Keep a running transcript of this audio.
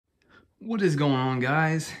What is going on,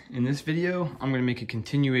 guys? In this video, I'm going to make a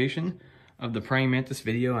continuation of the praying mantis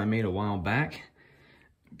video I made a while back.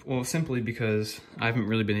 Well, simply because I haven't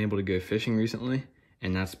really been able to go fishing recently,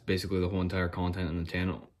 and that's basically the whole entire content on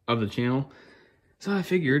the channel. So I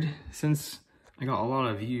figured, since I got a lot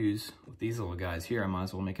of views with these little guys here, I might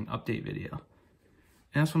as well make an update video.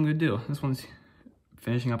 And that's what I'm going to do. This one's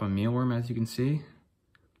finishing up a mealworm, as you can see.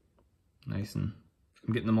 Nice, and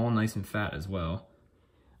I'm getting them all nice and fat as well.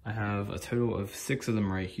 I have a total of 6 of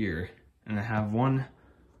them right here, and I have one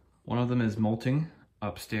of them is molting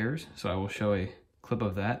upstairs, so I will show a clip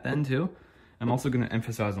of that then too. I'm also going to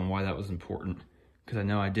emphasize on why that was important, because I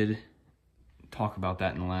know I did talk about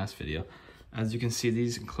that in the last video. As you can see,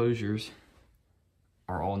 these enclosures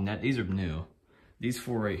are all net. These are new. These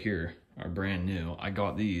 4 right here are brand new. I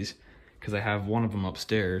got these because I have one of them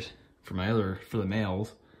upstairs for the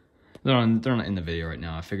males. They're not in the video right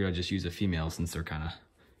now. I figured I'd just use a female since they're kind of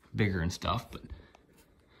bigger and stuff, but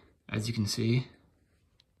as you can see,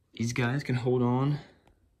 these guys can hold on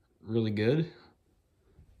really good,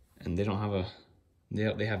 and they don't have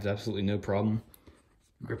they have absolutely no problem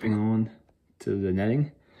gripping on to the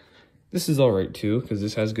netting. This is all right too, because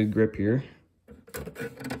this has good grip here.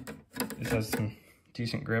 This has some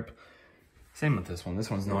decent grip. Same with this one.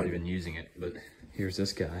 This one's not even using it, but here's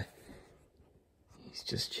this guy. He's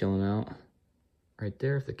just chilling out right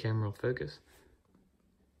there, if the camera will focus.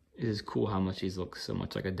 It is cool how much these look so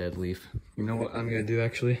much like a dead leaf. You know what I'm gonna do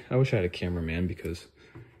actually? I wish I had a cameraman because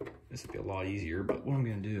this would be a lot easier, but what I'm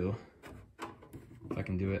gonna do, if I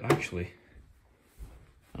can do it, actually,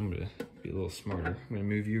 I'm gonna be a little smarter. I'm gonna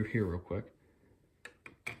move you here real quick.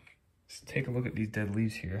 Just take a look at these dead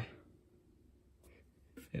leaves here.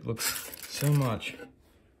 It looks so much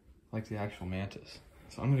like the actual mantis.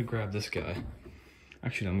 So I'm gonna grab this guy.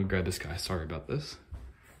 Actually, I'm gonna grab this guy, sorry about this.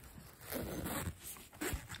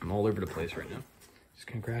 I'm all over the place right now. Just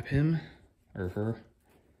gonna grab him, or her.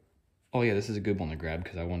 Oh yeah, this is a good one to grab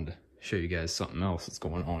because I wanted to show you guys something else that's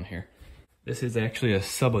going on here. This is actually a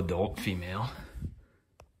subadult female.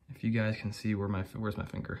 If you guys can see where's my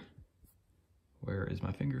finger? Where is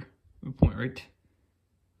my finger? Point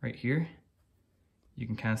right here. You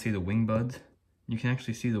can kind of see the wing buds. You can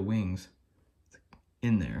actually see the wings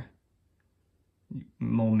in there.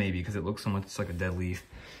 Well, maybe because it looks so much like a dead leaf.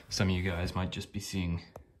 Some of you guys might just be seeing.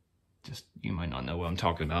 You might not know what I'm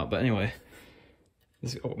talking about, but anyway,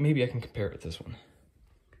 maybe I can compare it with this one.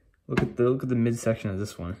 Look at the midsection of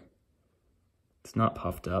this one. It's not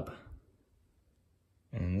puffed up,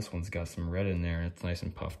 and this one's got some red in there, and it's nice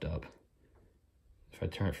and puffed up. If I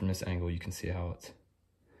turn it from this angle, you can see how it's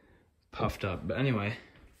puffed up. But anyway,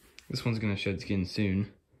 this one's gonna shed skin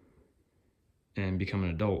soon and become an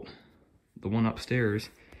adult. The one upstairs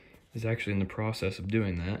is actually in the process of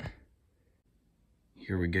doing that.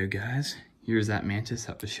 Here we go, guys. Here's that mantis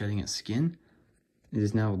after shedding its skin. It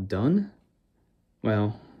is now done.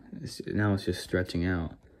 Well, now it's just stretching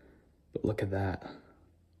out. But look at that.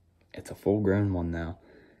 It's a full-grown one now.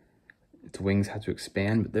 Its wings had to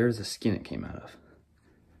expand, but there's the skin it came out of.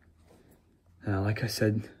 Now, like I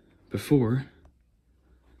said before,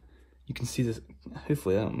 you can see this.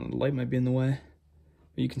 Hopefully, I don't know, the light might be in the way.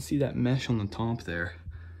 But you can see that mesh on the top there.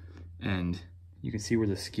 And you can see where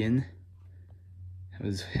the skin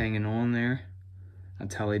was hanging on there.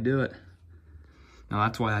 That's how they do it. Now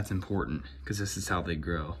that's why that's important, because this is how they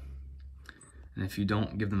grow. And if you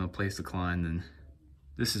don't give them a place to climb, then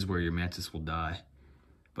this is where your mantis will die.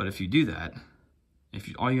 But if you do that,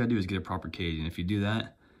 all you gotta do is get a proper cage, and if you do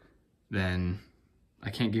that, then I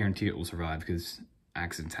can't guarantee it will survive, because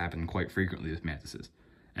accidents happen quite frequently with mantises,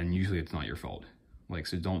 and usually it's not your fault. Like,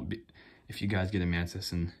 so if you guys get a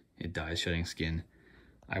mantis and it dies shedding skin,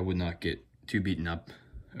 I would not get too beaten up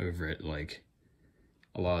over it. Like,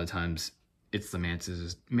 a lot of times it's the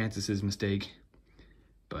mantis's mistake.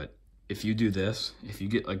 But if you do this, if you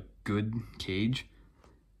get a good cage,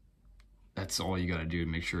 that's all you gotta do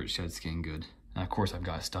to make sure it sheds skin good. And of course I've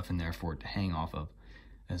got stuff in there for it to hang off of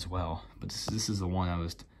as well. But this is the one I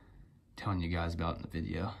was telling you guys about in the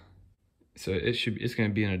video. So it's gonna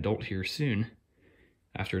be an adult here soon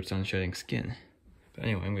after it's done shedding skin. But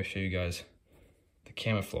anyway, I'm gonna show you guys the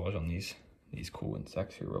camouflage on these cool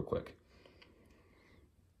insects here real quick.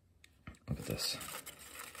 Look at this.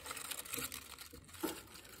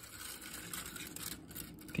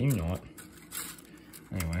 Can you know it?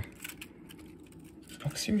 Anyway.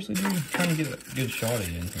 Oh, seriously, dude, I'm trying to get a good shot of it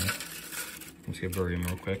in here. I'm just gonna bury him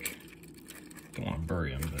real quick. Don't want to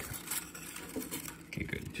bury him, but okay,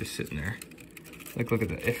 good. Just sitting there. Like, look at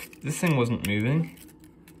that. If this thing wasn't moving,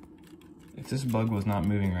 if this bug was not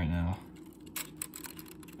moving right now,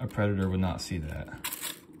 a predator would not see that.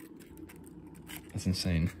 That's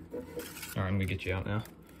insane. All right, I'm gonna get you out now.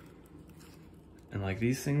 And like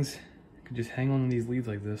these things could just hang on these leaves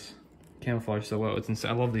like this. Camouflage so well. It's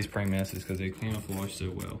insane. I love these praying mantises because they camouflage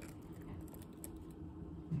so well.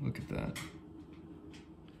 Look at that.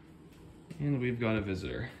 And we've got a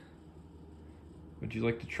visitor. Would you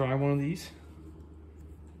like to try one of these?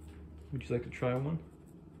 Would you like to try one?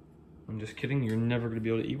 I'm just kidding, you're never gonna be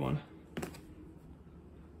able to eat one.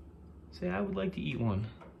 Say, I would like to eat one.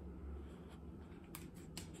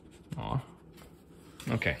 Aw.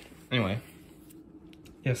 Okay, anyway.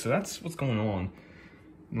 Yeah, so that's what's going on.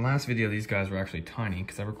 In the last video, these guys were actually tiny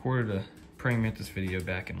because I recorded a praying mantis video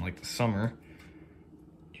back in like the summer.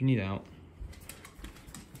 Do you need out?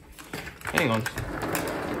 Hang on.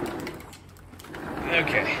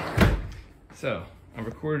 Okay. So, I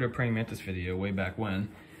recorded a praying mantis video way back when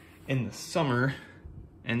in the summer,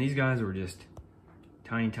 and these guys were just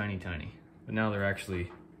tiny, tiny, tiny. But now they're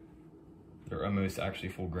almost actually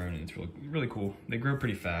full grown, and it's really cool. They grow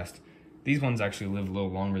pretty fast. These ones actually live a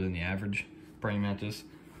little longer than the average praying mantis.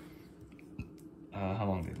 How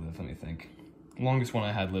long did they live? Let me think. The longest one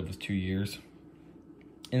I had lived was 2 years.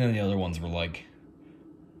 And then the other ones were like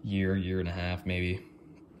year and a half maybe.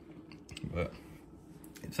 But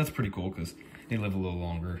so that's pretty cool because they live a little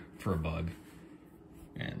longer for a bug.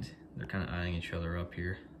 And they're kind of eyeing each other up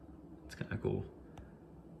here. It's kind of cool.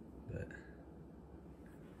 But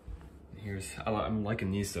I'm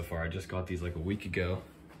liking these so far. I just got these like a week ago.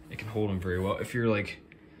 It can hold them very well. If you're like,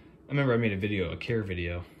 I remember I made a care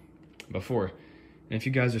video before. And if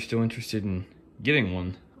you guys are still interested in getting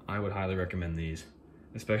one, I would highly recommend these.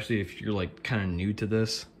 Especially if you're like kind of new to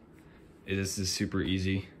this. This is super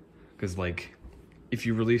easy. Because like, if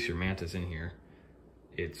you release your mantis in here,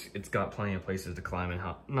 it's got plenty of places to climb and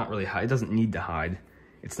not really hide. It doesn't need to hide.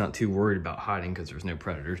 It's not too worried about hiding because there's no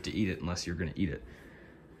predators to eat it unless you're gonna eat it.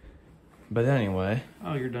 But anyway,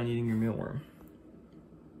 oh, you're done eating your mealworm.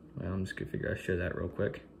 Well, I'm just gonna figure I show that real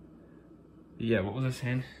quick. Yeah, what was I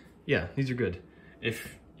saying? Yeah, these are good.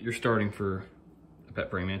 If you're starting for a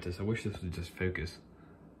pet praying mantis, I wish this would just focus.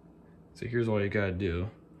 So here's all you gotta do.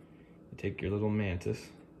 You take your little mantis,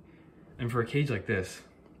 and for a cage like this,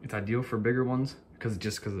 it's ideal for bigger ones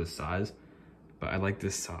just because of the size. But I like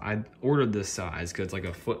this size. I ordered this size because it's like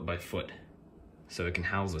a foot by foot, so it can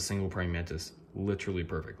house a single praying mantis literally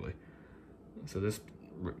perfectly. So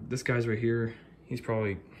this guy's right here. He's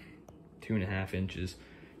probably 2.5 inches.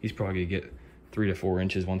 He's probably gonna get 3 to 4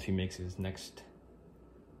 inches once he makes his next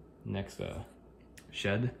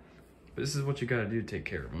shed. But this is what you gotta do to take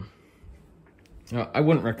care of him. Now, I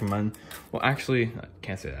wouldn't recommend, well actually, I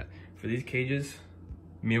can't say that. For these cages,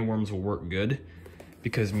 mealworms will work good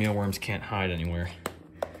because mealworms can't hide anywhere.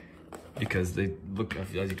 Because they look,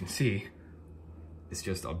 as you can see, it's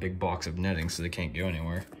just a big box of netting, so they can't go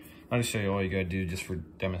anywhere. I'll just show you all you gotta do just for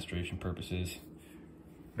demonstration purposes.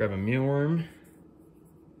 Grab a mealworm.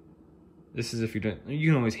 This is if you don't, you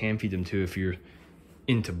can always hand feed them too if you're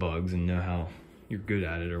into bugs and know how you're good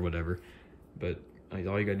at it or whatever. But all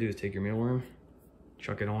you gotta do is take your mealworm,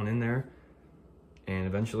 chuck it on in there, and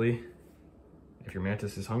eventually, if your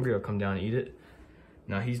mantis is hungry, it'll come down and eat it.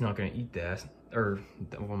 Now he's not gonna eat that, or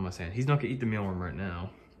what am I saying? He's not gonna eat the mealworm right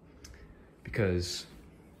now because,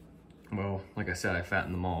 well, like I said, I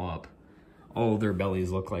fattened them all up. All of their bellies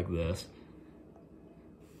look like this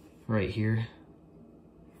right here.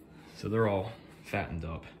 So they're all fattened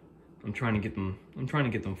up. I'm trying to get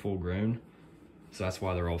them full grown. So that's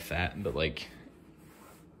why they're all fat, but like,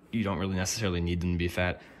 you don't really necessarily need them to be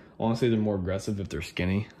fat. Honestly, they're more aggressive if they're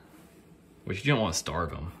skinny, which you don't want to starve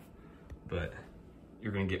them, but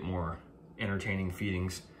you're gonna get more entertaining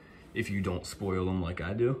feedings if you don't spoil them like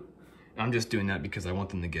I do. I'm just doing that because I just want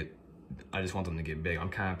them to get big. I'm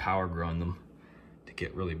kind of power growing them to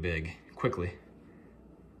get really big quickly.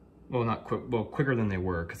 Well, not quick, well, quicker than they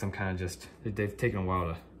were, because I'm kind of just, they've taken a while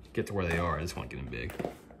to get to where they are. I just want to get them big.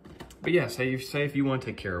 But yeah, say if you want to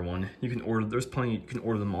take care of one, you can order, you can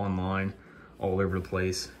order them online all over the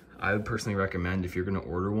place. I would personally recommend, if you're going to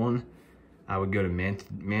order one, I would go to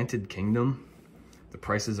Mantis Kingdom. The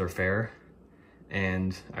prices are fair,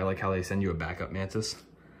 and I like how they send you a backup mantis,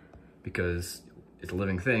 because it's a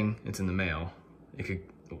living thing, it's in the mail.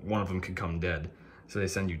 One of them could come dead, so they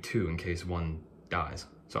send you 2 in case one dies.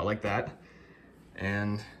 So I like that,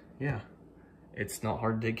 and yeah, it's not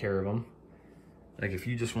hard to take care of them. Like if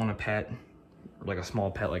you just want a pet, like a small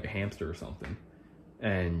pet like a hamster or something,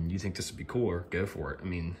 and you think this would be cooler, go for it. I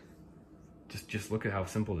mean, just look at how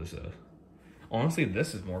simple this is. Honestly,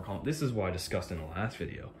 this is what I discussed in the last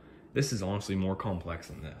video. This is honestly more complex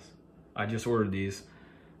than this. I just ordered these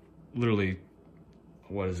literally,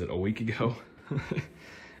 what is it, a week ago?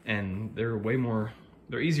 and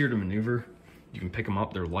they're easier to maneuver. You can pick them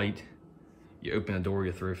up, they're light. You open the door,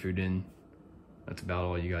 you throw food in. That's about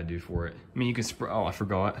all you gotta do for it. I mean, you can spray, oh, I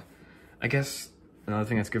forgot. I guess another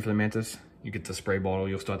thing that's good for the Mantis, you get the spray bottle,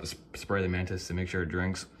 you'll still have to spray the Mantis to make sure it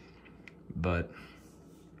drinks. But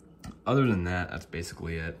other than that, that's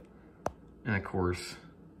basically it. And of course,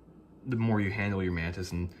 the more you handle your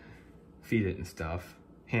Mantis and feed it and stuff,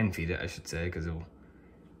 hand feed it, I should say, because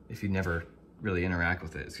if you never really interact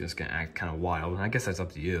with it, it's just gonna act kind of wild. And I guess that's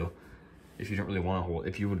up to you. If you don't really want to hold,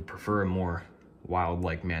 if you would prefer a more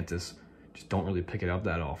wild-like Mantis, just don't really pick it up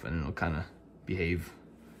that often, and it'll kind of behave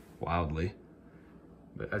wildly.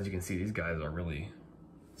 But as you can see, these guys are really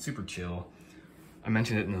super chill. I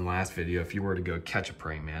mentioned it in the last video, if you were to go catch a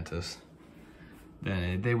praying mantis,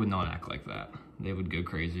 then they would not act like that. They would go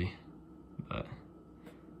crazy. But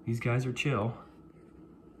these guys are chill.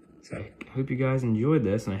 So I hope you guys enjoyed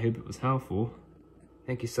this, and I hope it was helpful.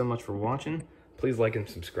 Thank you so much for watching. Please like and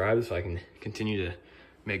subscribe so I can continue to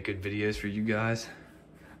make good videos for you guys.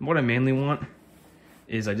 What I mainly want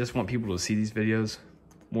is I just want people to see these videos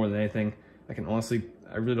more than anything.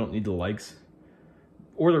 I really don't need the likes.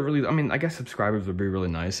 Or I guess subscribers would be really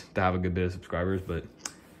nice to have a good bit of subscribers, but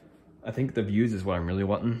I think the views is what I'm really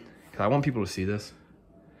wanting. Because I want people to see this.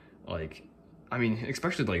 Like, I mean,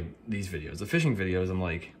 especially like these videos. The fishing videos,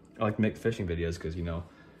 I like to make fishing videos because, you know,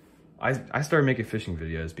 I started making fishing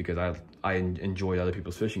videos because I enjoy other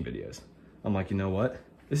people's fishing videos. I'm like, you know what?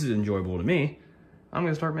 This is enjoyable to me. I'm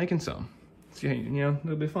gonna start making some. So, you know,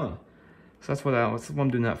 it'll be fun. So that's what I'm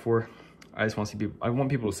doing that for. I just want to see people. I want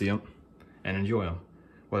people to see them and enjoy them,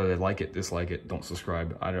 whether they like it, dislike it, don't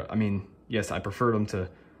subscribe. I mean, yes, I prefer them to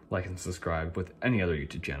like and subscribe. With any other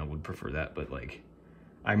YouTube channel, would prefer that, but like,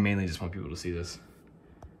 I mainly just want people to see this,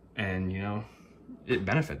 and you know, it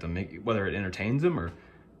benefit them, whether it entertains them or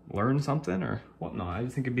learn something or whatnot. I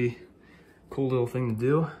just think it'd be a cool little thing to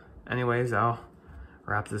do. Anyways, I'll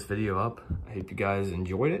wrap this video up. I hope you guys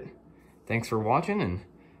enjoyed it. Thanks for watching, and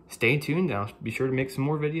stay tuned. I'll be sure to make some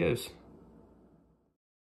more videos.